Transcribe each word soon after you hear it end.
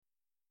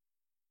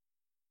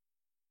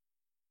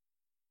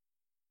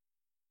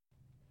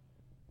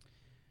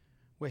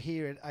We're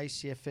here at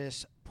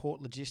ACFS Port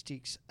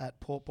Logistics at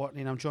Port Botany,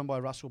 and I'm joined by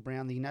Russell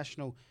Brown, the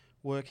National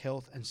Work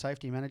Health and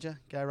Safety Manager.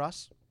 Go,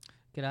 Russ.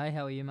 G'day,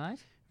 how are you,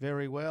 mate?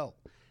 Very well.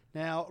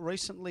 Now,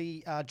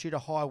 recently, due to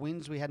high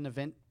winds, we had an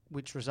event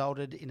which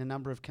resulted in a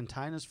number of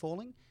containers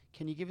falling.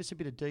 Can you give us a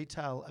bit of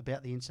detail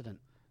about the incident?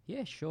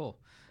 Yeah, sure.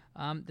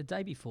 The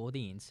day before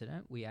the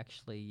incident, we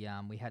actually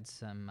we had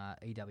some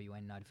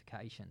EWN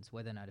notifications,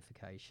 weather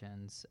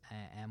notifications,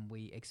 and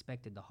we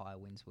expected the high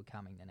winds were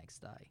coming the next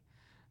day.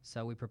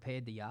 So we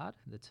prepared the yard.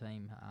 The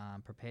team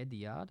prepared the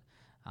yard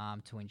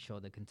to ensure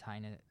the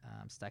container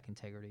stack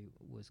integrity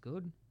was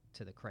good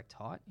to the correct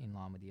height in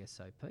line with the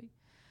SOP.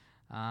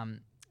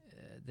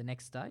 The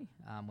next day,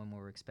 when we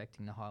were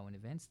expecting the high wind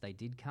events, they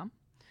did come.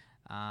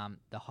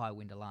 The high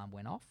wind alarm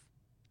went off,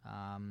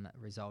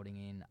 resulting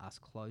in us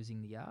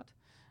closing the yard.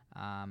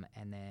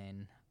 And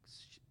then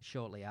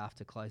shortly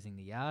after closing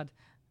the yard,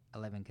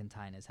 11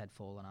 containers had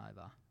fallen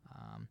over.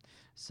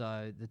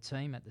 So the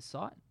team at the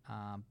site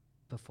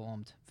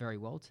performed very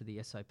well to the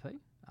SOP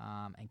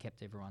and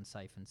kept everyone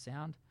safe and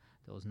sound.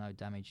 There was no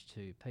damage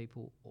to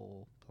people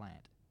or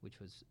plant, which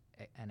was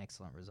an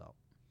excellent result.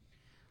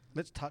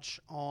 Let's touch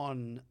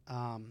on,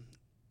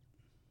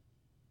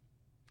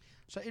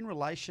 so in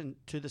relation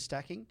to the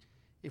stacking,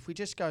 if we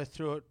just go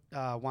through it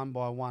one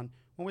by one,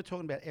 when we're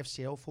talking about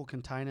FCL full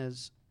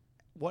containers,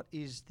 what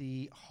is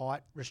the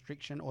height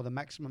restriction or the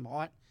maximum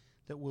height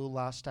that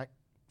will stack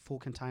full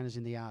containers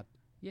in the yard?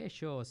 Yeah,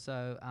 sure.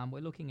 So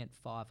we're looking at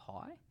 5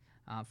 high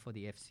for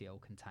the FCL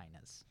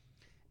containers.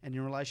 And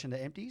in relation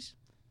to empties?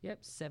 Yep,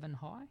 7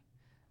 high.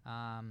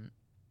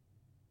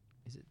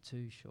 Is it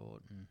too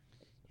short?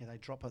 Yeah, they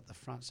drop at the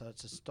front, so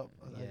it's a stop.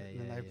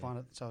 Yeah, they find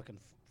it so it can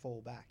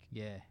fall back.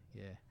 Yeah.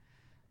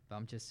 But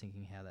I'm just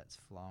thinking how that's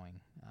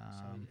flowing.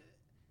 So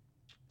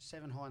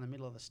 7 high in the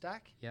middle of the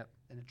stack. Yep.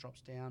 Then it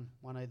drops down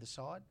one either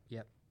side.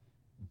 Yep.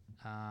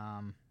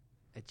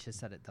 It's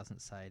just that it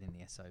doesn't say it in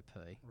the SOP.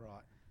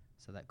 Right.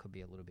 So that could be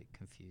a little bit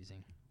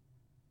confusing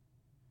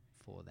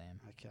for them.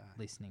 Okay.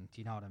 Listening.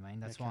 Do you know what I mean?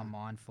 That's why I'm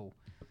mindful.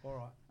 All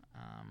right.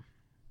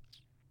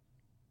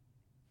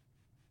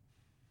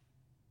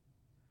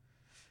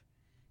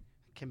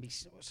 Can be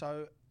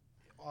so.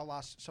 I'll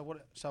ask. So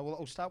what? So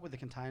we'll start with the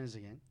containers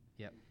again.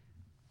 Yep.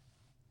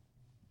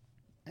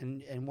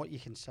 And what you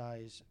can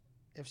say is,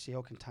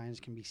 FCL containers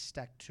can be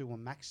stacked to a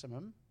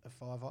maximum of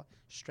 5 high.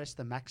 Stress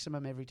the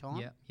maximum every time.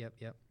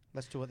 Yep.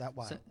 Let's do it that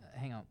way. So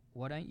hang on.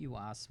 Why don't you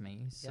ask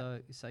me?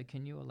 So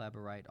can you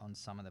elaborate on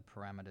some of the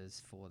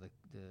parameters for the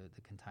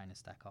container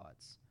stack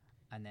heights,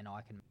 and then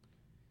I can.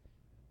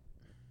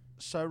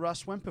 So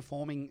Russ, when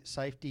performing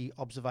safety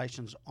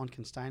observations on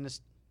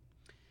containers.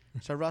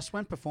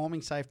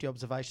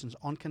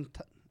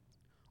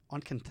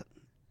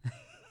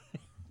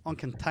 On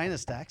container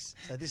stacks.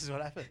 So this is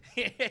what happened.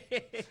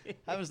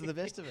 Happens to the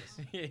best of us.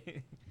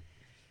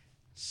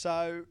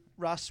 So,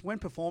 Russ, when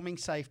performing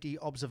safety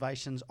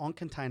observations on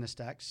container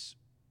stacks,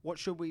 what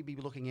should we be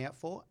looking out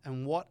for,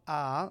 and what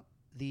are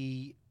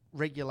the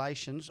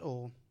regulations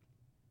or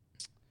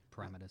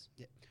parameters?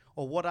 Yeah,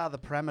 or what are the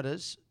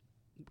parameters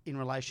in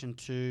relation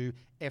to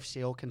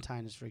FCL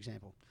containers, for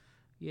example?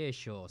 Yeah,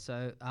 sure.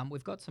 So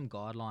we've got some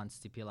guidelines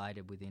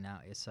stipulated within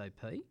our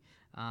SOP.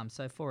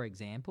 So, for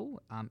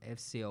example,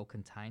 FCL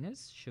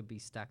containers should be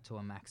stacked to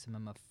a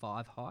maximum of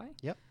 5 high.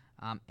 Yep.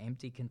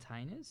 Empty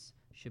containers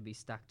should be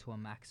stacked to a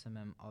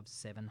maximum of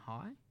 7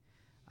 high.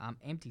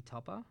 Empty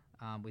topper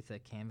with a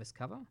canvas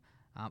cover,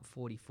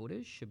 40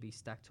 footers, should be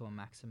stacked to a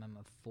maximum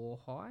of 4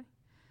 high.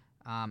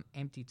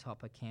 Empty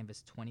topper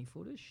canvas 20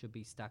 footers should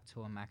be stacked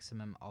to a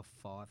maximum of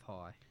 5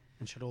 high.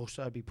 And should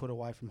also be put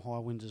away from high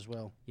winds as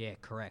well. Yeah,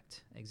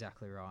 correct.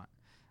 Exactly right.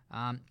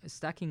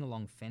 Stacking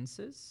along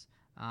fences.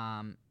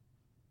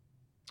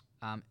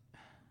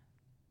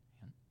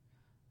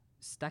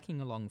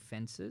 Stacking along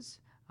fences.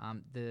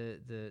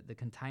 The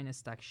container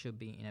stack should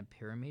be in a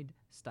pyramid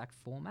stack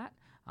format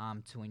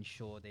to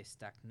ensure they're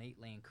stacked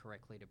neatly and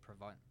correctly to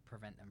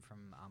prevent them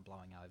from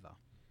blowing over.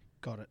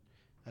 Got it.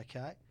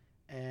 Okay.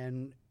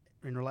 And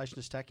in relation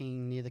to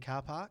stacking near the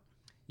car park?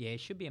 Yeah,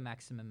 it should be a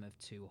maximum of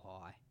 2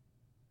 high.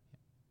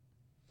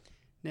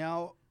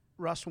 Now,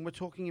 Russ, when we're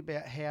talking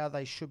about how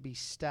they should be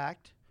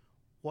stacked,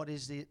 what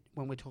is it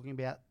when we're talking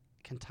about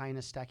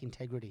container stack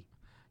integrity?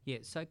 Yeah,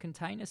 so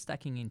container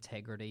stacking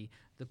integrity,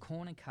 the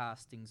corner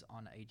castings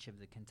on each of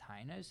the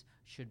containers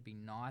should be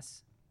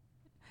nice.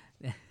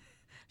 Let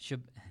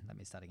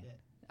me start again.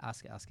 Yeah.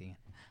 Ask again.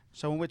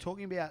 So when we're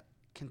talking about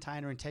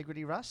container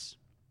integrity, Russ,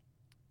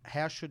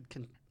 how should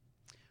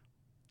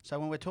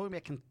when we're talking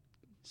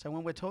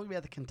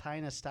about the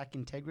container stack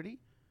integrity,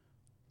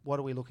 what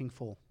are we looking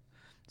for?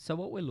 So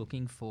what we're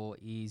looking for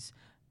is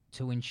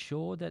to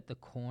ensure that the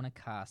corner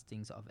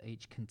castings of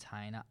each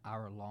container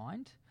are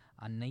aligned,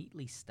 are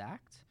neatly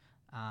stacked,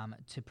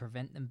 to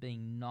prevent them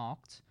being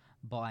knocked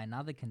by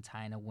another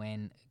container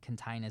when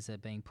containers are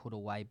being put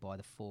away by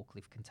the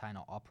forklift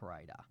container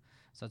operator.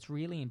 So it's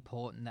really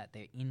important that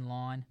they're in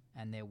line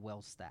and they're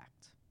well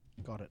stacked.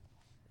 Got it.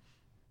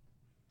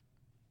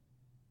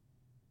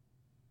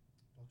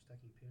 Block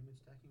stacking, pyramid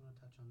stacking, want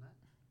to touch on that?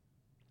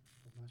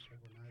 Well, most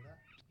people know that.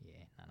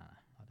 Yeah, no, I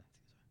don't think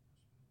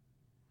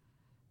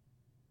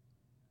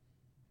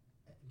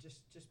so. And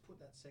just put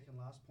that second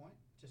last point.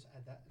 Just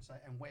add that and say,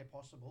 and where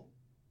possible,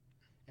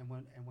 and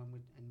where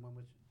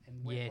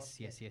Yes,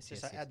 possible. yes, yes,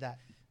 Just yes, say, yes. add that.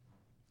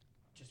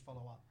 Just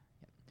follow up.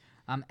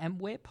 And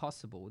where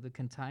possible, the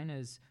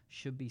containers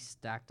should be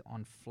stacked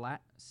on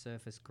flat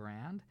surface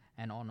ground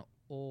and on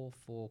all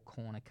four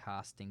corner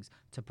castings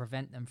to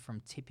prevent them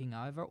from tipping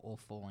over or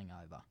falling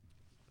over.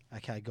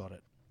 Okay, got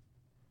it.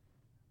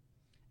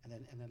 And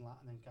then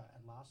go.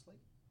 And lastly,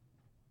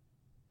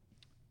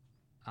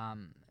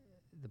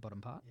 The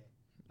bottom part. yeah.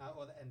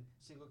 No, and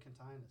single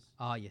containers.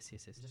 Oh, yes. And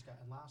just go.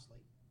 And lastly.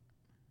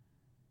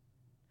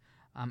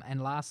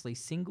 And lastly,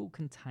 single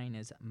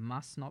containers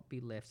must not be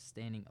left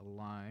standing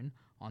alone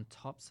on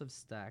tops of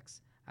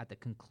stacks at the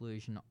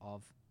conclusion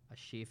of a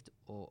shift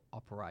or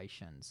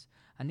operations.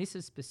 And this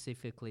is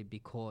specifically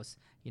because,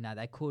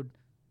 they could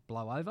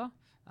blow over,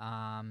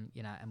 and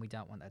we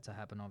don't want that to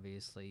happen,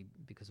 obviously,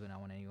 because we don't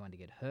want anyone to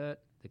get hurt,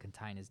 the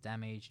container's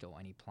damaged, or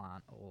any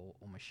plant or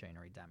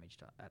machinery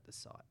damaged at the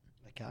site.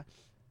 Okay. And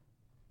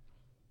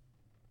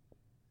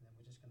then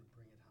we're just going to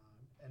bring it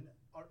home. And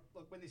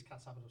look, when this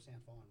cuts up, it'll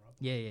sound fine, right?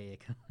 Yeah.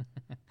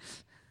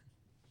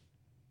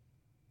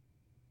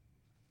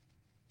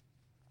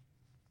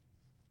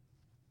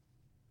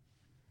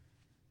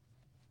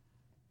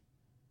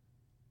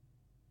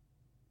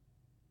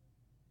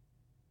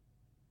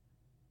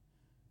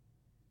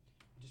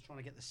 I'm just trying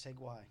to get the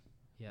segue.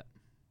 Yep.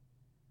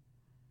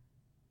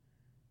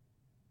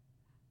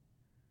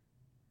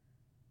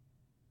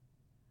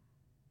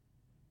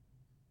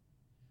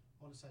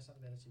 I want to say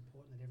something about it's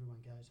important that everyone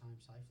goes home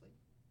safely.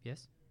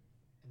 Yes.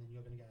 And then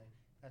you're going to go,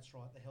 that's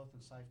right, the health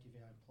and safety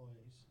of our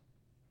employees.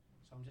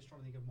 So I'm just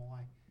trying to think of what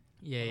I'm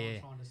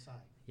trying to say.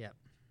 Yep.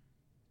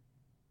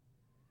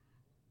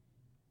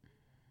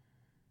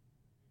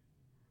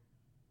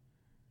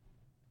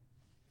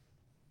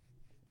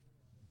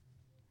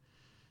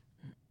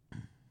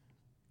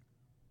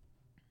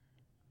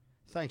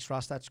 Thanks,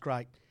 Russ. That's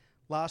great.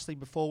 Lastly,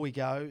 before we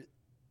go,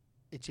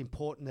 it's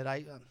important that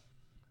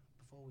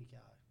before we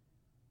go,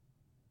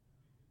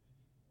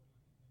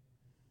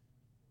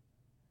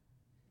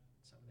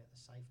 something about the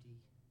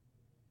safety,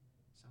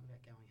 something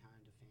about going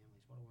home to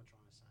families. What am I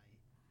trying to say?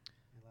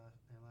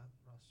 Now,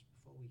 Russ,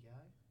 before we go,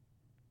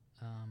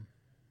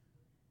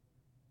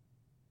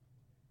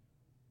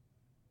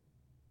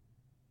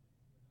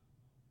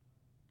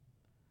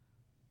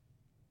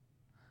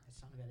 it's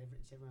something about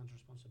it's everyone's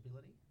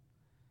responsibility.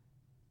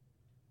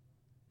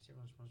 It's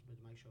everyone's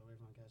responsibility to make sure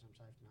everyone goes home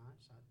safe tonight.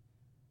 So.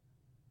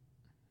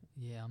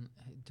 Yeah.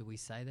 Do we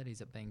say that?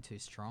 Is it being too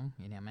strong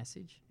in our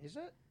message? Is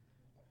it?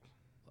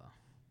 Well,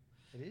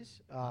 it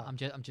is. I'm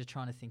just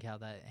trying to think how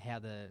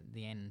the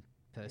end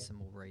person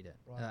will read it.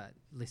 Right.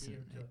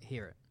 Listen,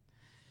 hear it.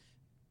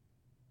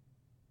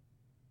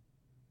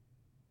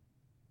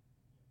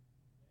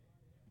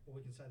 Or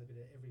we can say the bit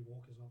of every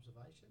walk is an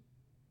observation.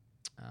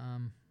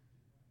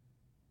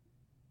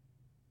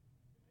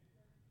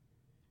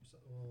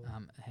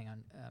 Hang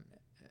on.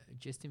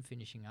 Just in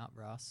finishing up,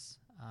 Russ.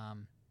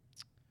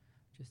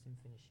 Just in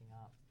finishing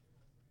up.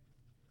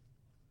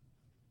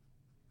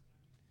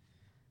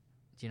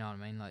 Do you know what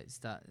I mean? Like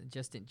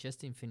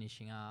just in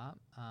finishing up,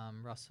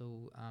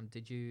 Russell.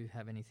 Did you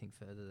have anything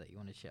further that you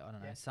want to share? I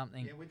don't know,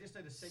 something. Yeah, we just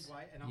need a segue,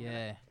 and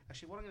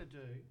actually, what I'm going to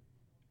do,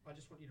 I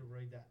just want you to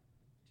read that.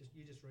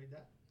 You just read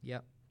that.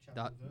 Yep.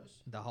 Chapter and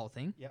verse. The whole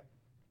thing. Yep.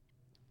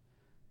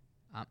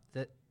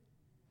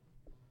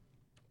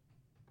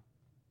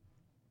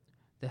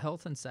 The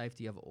health and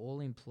safety of all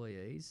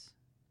employees,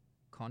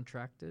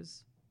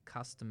 contractors,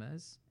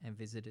 customers, and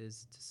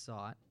visitors to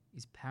site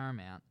is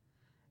paramount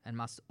and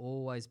must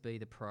always be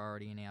the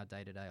priority in our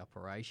day-to-day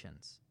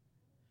operations.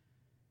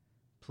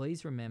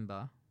 Please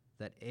remember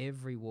that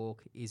every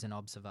walk is an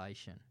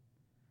observation.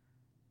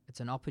 It's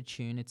an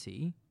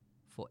opportunity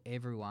for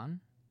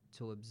everyone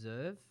to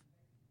observe,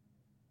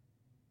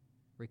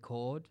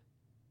 record.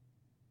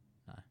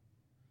 No.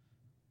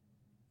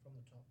 From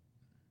the top.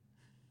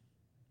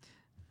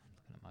 I'm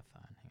looking at my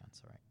phone. Hang on,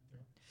 sorry.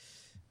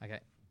 Yeah. Okay.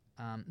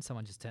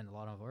 Someone just turned the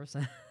light on for us.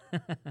 Are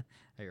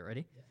you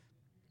ready? Yeah.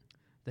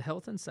 The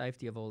health and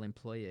safety of all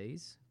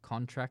employees,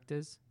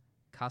 contractors,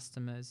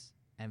 customers,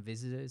 and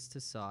visitors to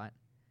site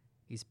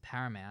is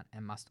paramount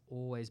and must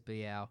always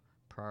be our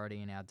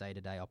priority in our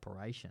day-to-day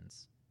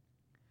operations.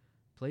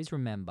 Please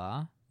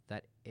remember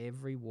that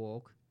every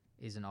walk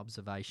is an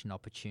observation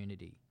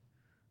opportunity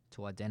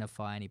to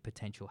identify any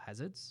potential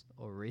hazards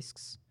or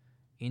risks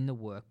in the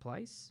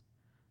workplace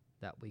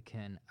that we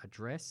can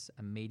address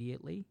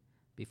immediately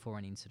before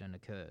an incident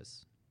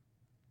occurs.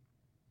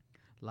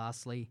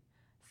 Lastly,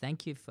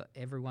 thank you for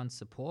everyone's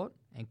support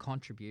and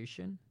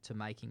contribution to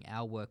making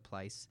our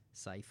workplace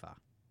safer.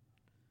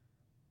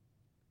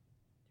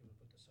 Do you want to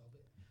put the soul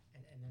bit?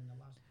 And then the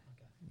last,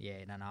 okay.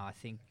 Yeah, no, I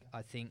think,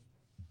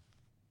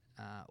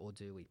 or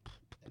do we?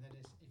 And then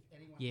if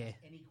anyone Yeah. has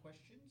any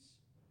questions.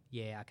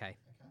 Yeah, okay.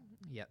 Okay.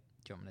 Yep.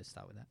 Do you want me to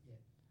start with that?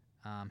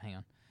 Yeah. Hang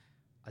on.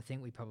 I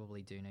think we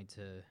probably do need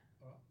to.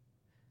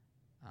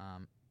 All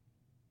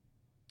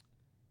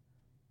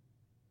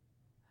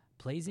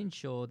Please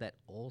ensure that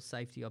all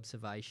safety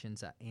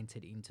observations are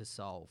entered into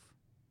Solve.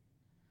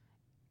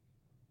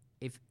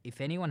 If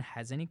anyone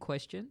has any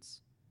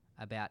questions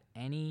about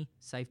any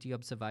safety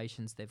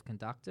observations they've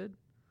conducted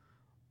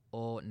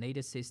or need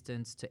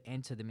assistance to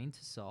enter them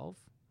into Solve,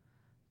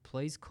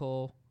 please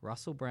call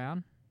Russell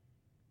Brown.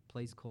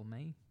 Please call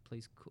me.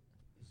 Please call.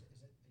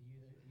 Are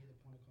you the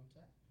point of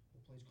contact? Or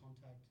please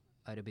contact.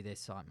 Oh, it'll be their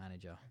site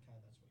manager. Okay,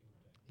 that's what you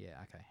want to do.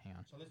 Yeah. Okay. Hang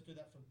on. So let's do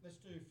that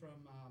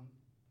from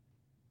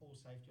all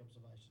safety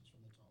observations from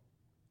the top.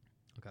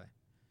 Okay.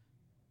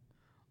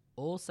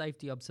 All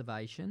safety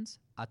observations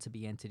are to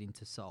be entered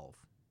into Solve.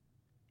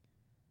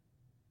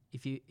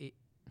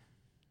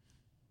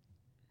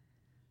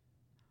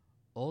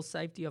 All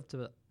safety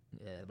observations.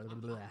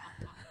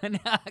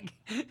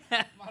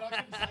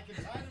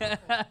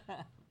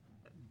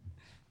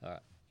 All right.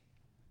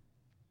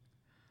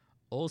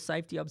 All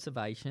safety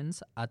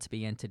observations are to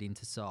be entered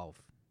into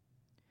Solve.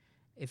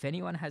 If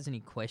anyone has any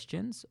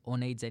questions or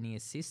needs any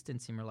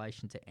assistance in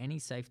relation to any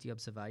safety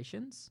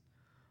observations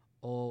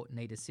or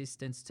need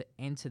assistance to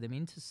enter them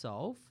into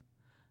Solve,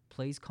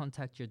 please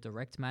contact your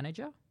direct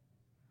manager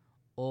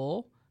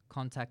or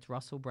contact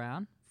Russell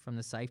Brown from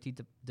the safety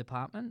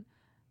department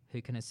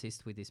who can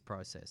assist with this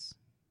process.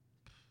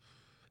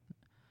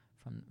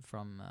 How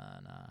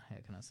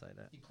can I say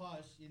that? You're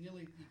close. You're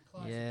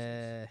close.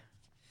 Yeah.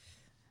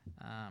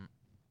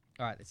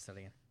 All right, let's start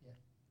again. Yeah.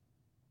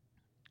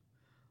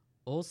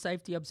 All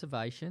safety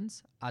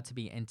observations are to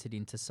be entered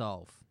into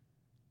Solve.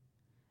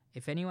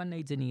 If anyone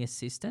needs any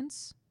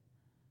assistance...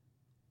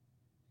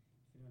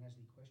 If anyone has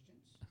any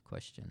questions?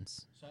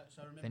 Questions. So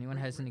remember, if anyone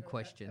has any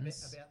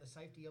questions... About the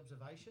safety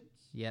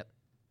observations? Yep.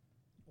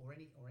 Or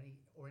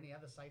any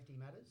other safety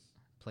matters?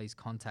 Please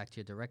contact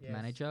your direct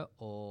manager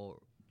or...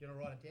 Do you want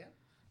to write it down?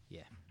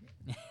 Yeah.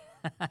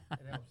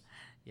 It helps.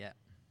 Yeah.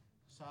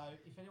 So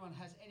if anyone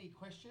has any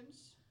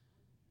questions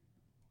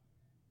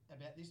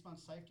about this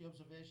month's safety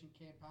observation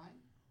campaign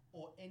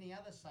or any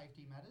other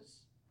safety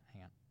matters...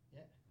 Hang on.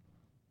 Yeah.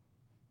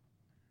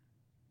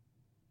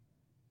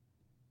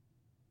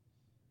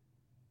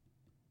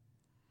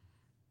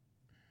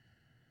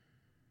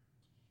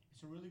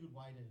 It's a really good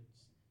way to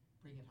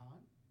bring it home.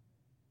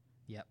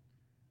 Yep.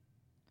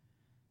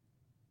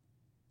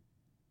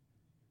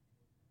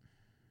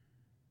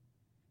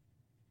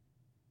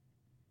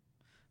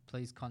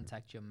 Please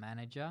contact your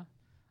manager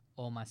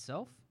or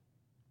myself.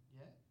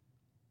 Yeah.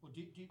 Well,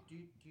 do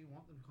you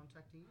want them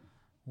contacting you?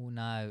 Well,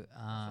 no.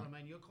 That's what I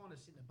mean. You're kind of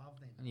sitting above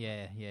them.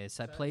 Yeah.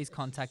 So please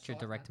contact your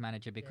direct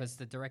manager because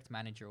the direct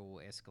manager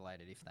will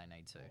escalate it if they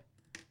need to.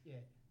 Yeah.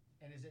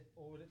 And is it,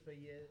 or would it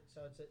be?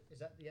 Is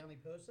that the only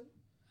person?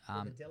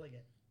 Or the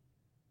delegate?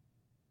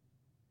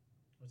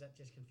 Or is that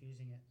just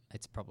confusing it?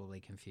 It's probably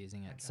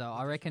confusing it. Okay, So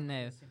I reckon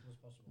as simple as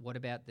possible. what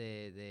about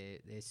their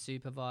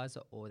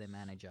supervisor or their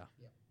manager?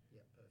 Yep,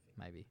 perfect.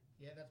 Maybe.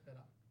 Yeah, that's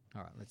better.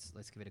 All right, let's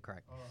give it a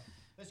crack. All right,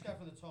 let's go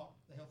from the top.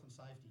 The health and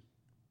safety.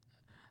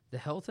 The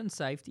health and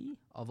safety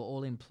of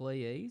all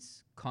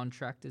employees,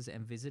 contractors,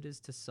 and visitors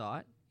to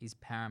site is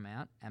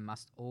paramount and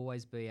must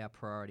always be our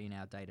priority in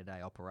our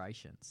day-to-day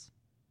operations.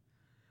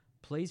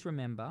 Please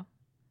remember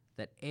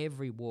that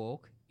every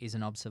walk is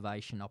an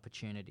observation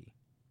opportunity.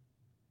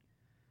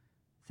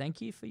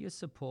 Thank you for your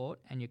support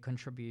and your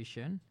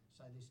contribution.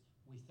 Say this,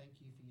 we thank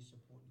you for your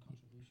support and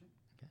contribution.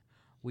 Okay.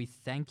 We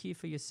thank you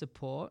for your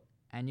support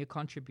and your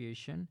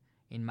contribution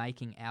in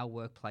making our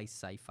workplace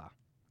safer.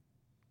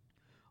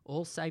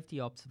 All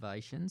safety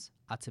observations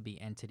are to be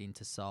entered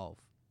into Solve.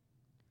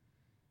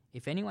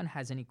 If anyone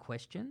has any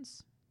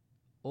questions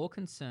or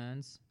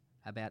concerns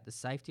about the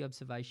safety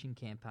observation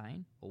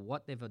campaign or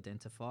what they've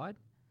identified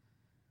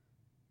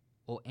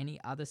or any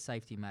other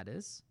safety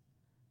matters,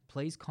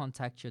 please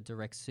contact your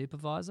direct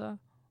supervisor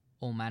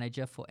or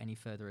manager for any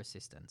further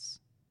assistance.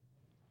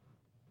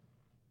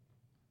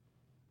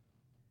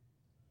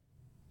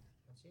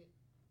 That's it.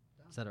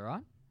 Done. Is that all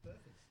right?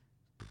 Perfect.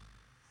 You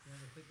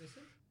want to click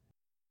listen?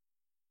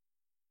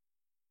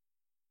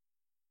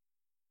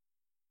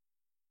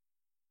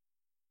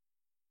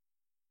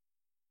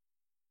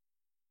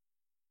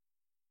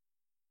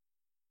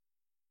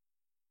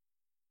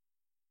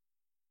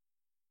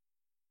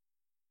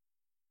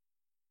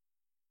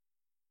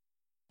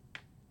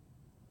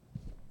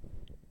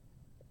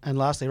 And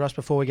lastly, Russ,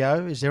 before we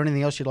go, is there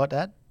anything else you'd like to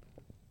add?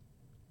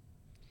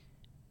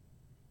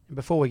 And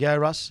before we go,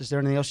 Russ, is there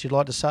anything else you'd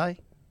like to say?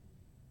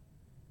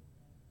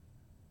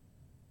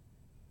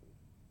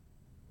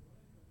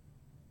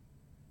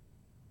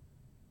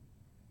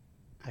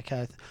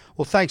 Okay.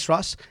 Well, thanks,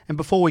 Russ. And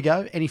before we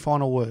go, any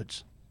final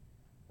words?